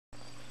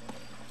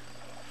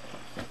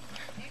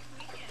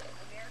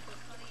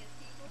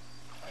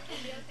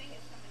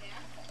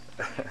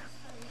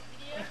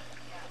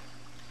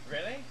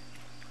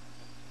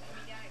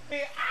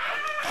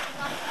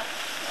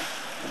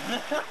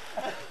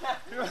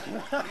Sure,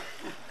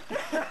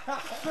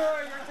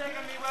 you're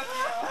taking me with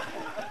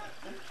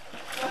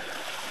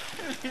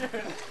you.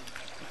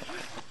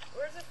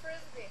 Where's the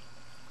frisbee?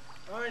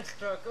 Mine's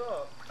stuck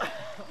up. I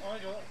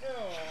don't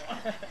know.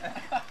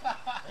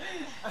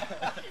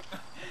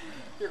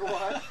 Here,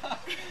 what?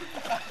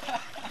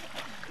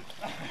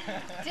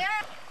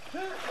 Dad!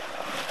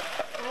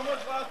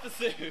 Almost lost the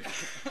suit.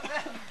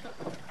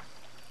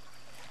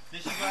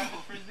 Did she go after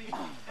the frisbee? Are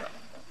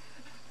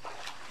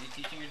you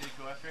teaching her to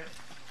go after it?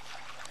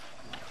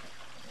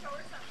 Show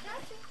her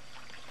something.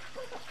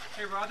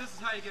 Hey Rod, this is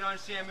how you get on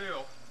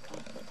Shamu.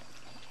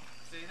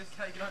 See, this is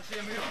how you get on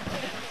Shamu. She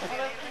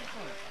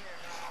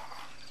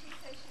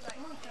says she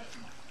likes steak.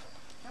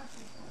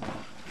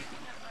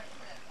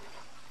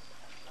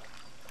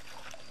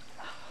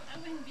 I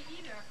wouldn't be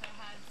either if I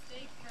had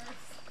steak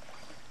first.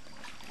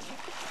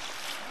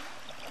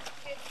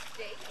 She had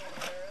steak in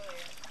it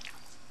earlier.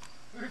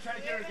 We were trying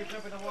to get her to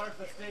jump in the water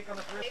for the steak on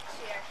the frisbee.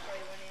 She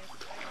actually went in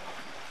swimming.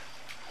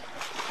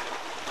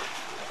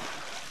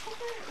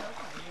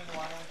 Were you in the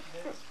water when she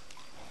did?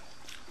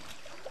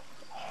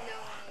 No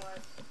one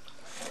was.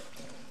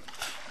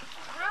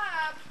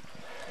 Rob!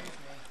 Excuse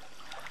me.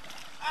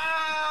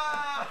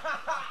 Ah!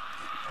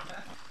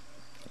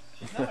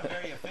 She's not a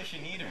very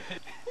efficient eater.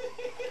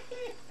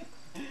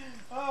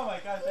 Oh my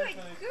gosh, that's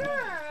really Good funny.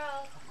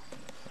 girl!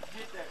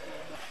 Get that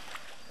thing.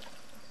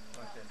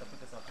 Watch this, I'll put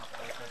this on top of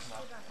the first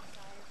mouth.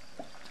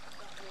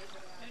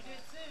 Gonna do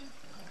it soon.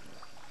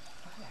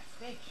 Look at that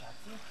steak,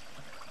 Shotzi.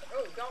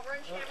 Oh, don't run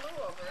Shamu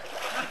over it.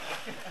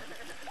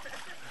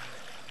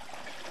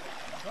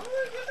 Oh,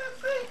 look at that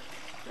steak!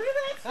 Look at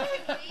that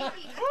steak!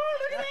 Baby. Oh,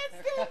 look at that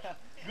steak!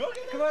 Go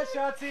get Come on,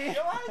 Shotzi!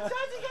 Come on,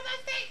 Shotzi, get that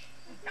steak!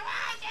 Come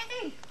on,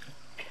 Shotzi!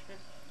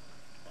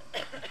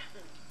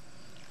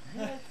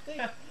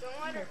 Don't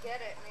let her get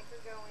it. Make her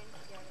go in to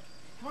get it.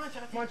 Come on,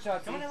 Shotzi. Come on,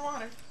 Shotzi. Come in the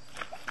water.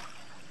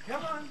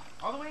 Come on,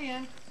 all the way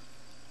in.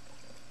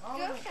 All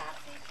Go, the way.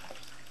 Shotzi.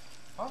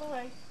 All the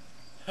way.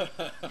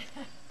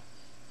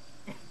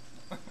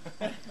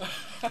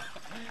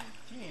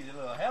 She needs a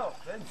little help,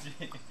 doesn't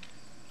she?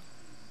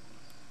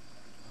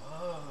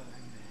 Oh,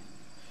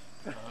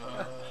 look at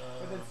that.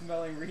 Within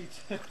smelling reach.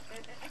 Well,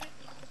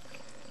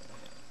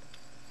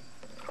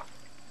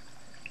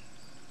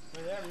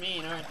 they're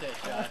mean, aren't they,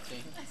 Shotzi?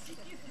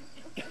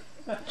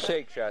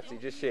 Shake, Shotzi,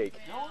 just shake.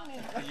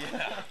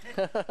 Yeah.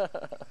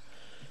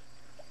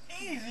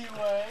 Easy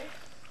way.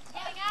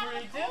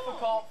 Pretty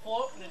difficult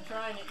floating and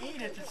trying to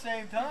eat at the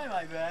same time,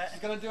 I bet.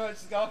 She's gonna do it,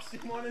 she's all she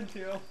wanted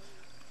to.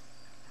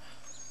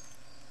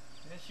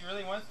 Yeah, she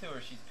really wants to,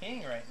 or she's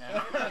peeing right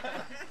now.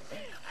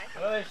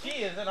 Well, if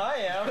she is, then I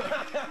am.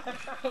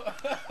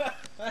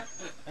 Oh,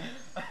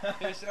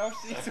 she's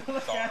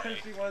look at her,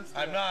 she wants to.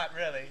 I'm not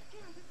really.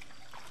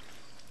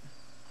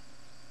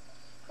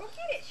 Go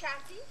get it,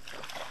 Shotzi.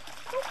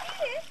 Go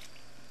get it.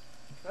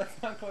 That's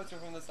not closer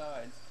from the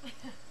sides.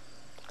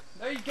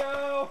 There you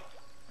go!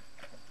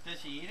 Does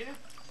she eat it?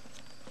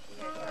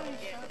 She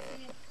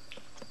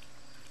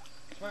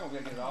might not be able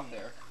to get it off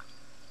there.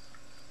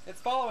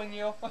 It's following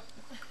you.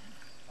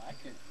 I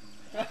could.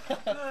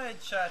 Good,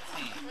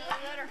 Shotzi.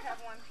 Let her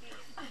have one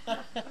piece.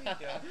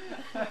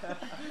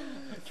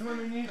 Come on,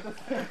 we need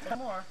this. Come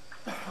more.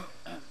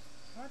 Come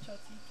on,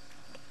 Shotzi.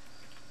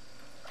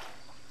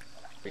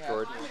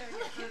 Record.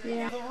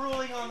 The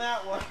ruling on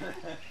that one.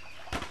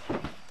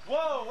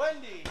 Whoa,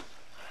 Wendy!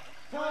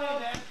 Come on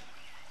in, Dad.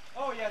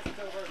 Oh, yes, it's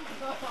over.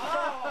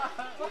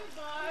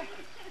 Goodbye.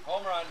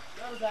 Home run.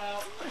 Goes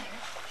out.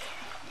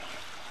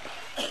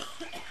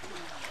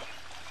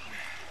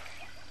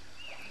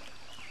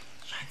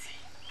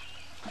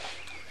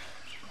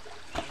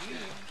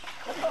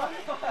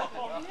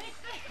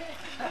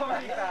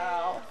 Sorry,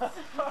 pal.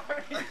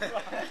 Sorry,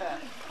 pal.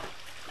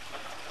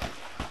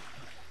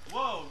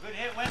 Whoa, good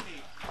hit,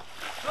 Wendy.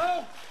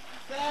 Oh!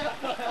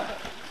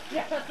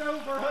 Yeah, it's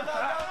over. No!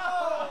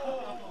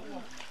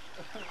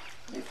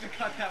 Needs to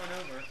cut that one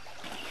over.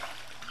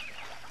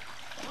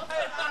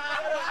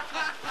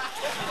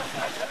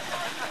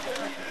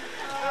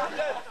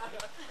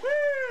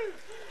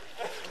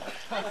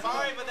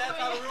 Sorry, but that's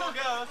how the rule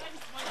goes.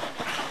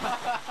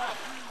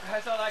 I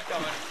saw that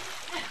coming.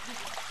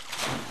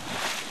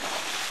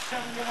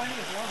 Kevin, your money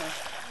is warmer.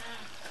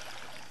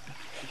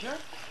 You sure?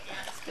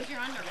 Yeah, it's because you're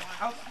underwater.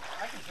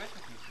 I can switch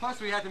with you. Plus,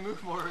 we had to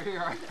move more over here.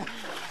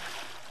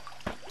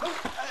 What are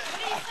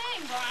you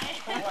saying,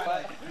 Brian?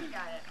 What? You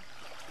got it.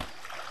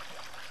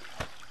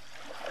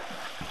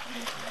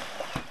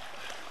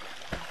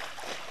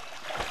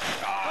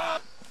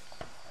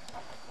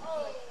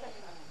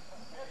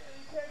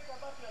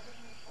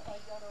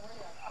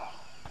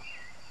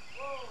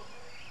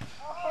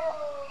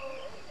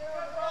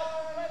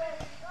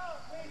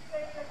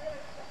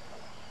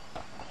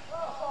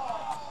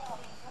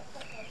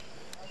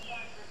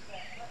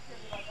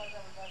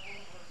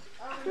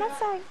 Let's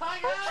say, hi,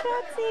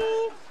 Shotzi.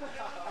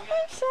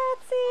 Hi,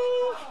 Shotzi.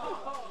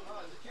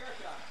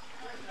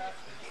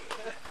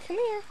 Come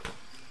here.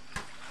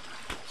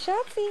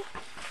 Shotzi.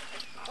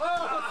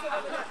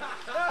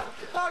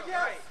 Oh,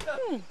 yes!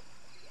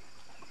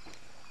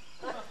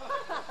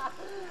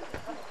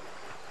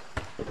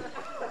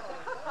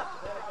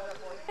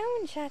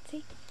 on,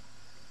 Shotzi.